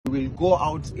We will go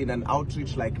out in an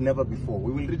outreach like never before.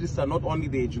 We will register not only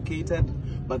the educated,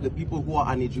 but the people who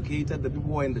are uneducated, the people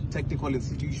who are in the technical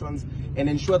institutions, and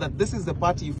ensure that this is the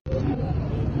party.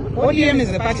 ODM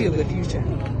is the party of the future.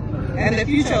 And the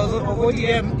future of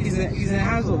ODM is in the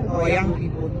hands of our young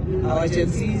people, our Gen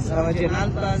Zs, our Gen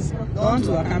Alphas, the ones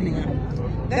who are coming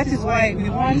up. That is why we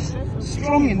want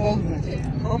strong involvement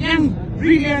of young,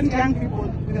 brilliant young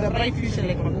people with a bright future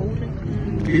like Mcoure.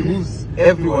 It behooves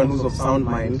everyone who's of sound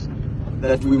mind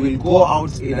that we will go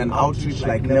out in an outreach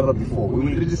like never before. We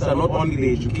will register not only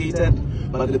the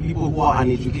educated, but the people who are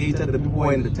uneducated, the people who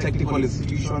are in the technical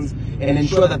institutions, and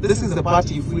ensure that this is the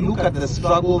party. If we look at the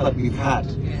struggle that we've had,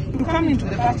 to come into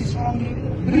the party strongly,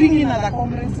 bring in other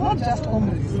comrades, not just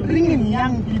comrades, bring in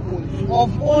young people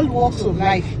of all walks of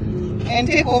life and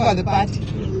take over the party.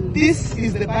 This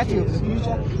is the party of the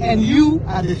future, and you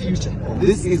are the future.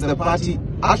 This is the party.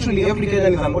 Actually, every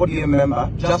Kenyan is an ODM member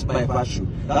just by virtue.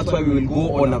 That's why we will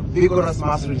go on a vigorous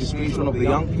mass registration of the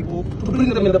young people to bring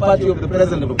them in the party of the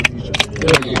present and of the future.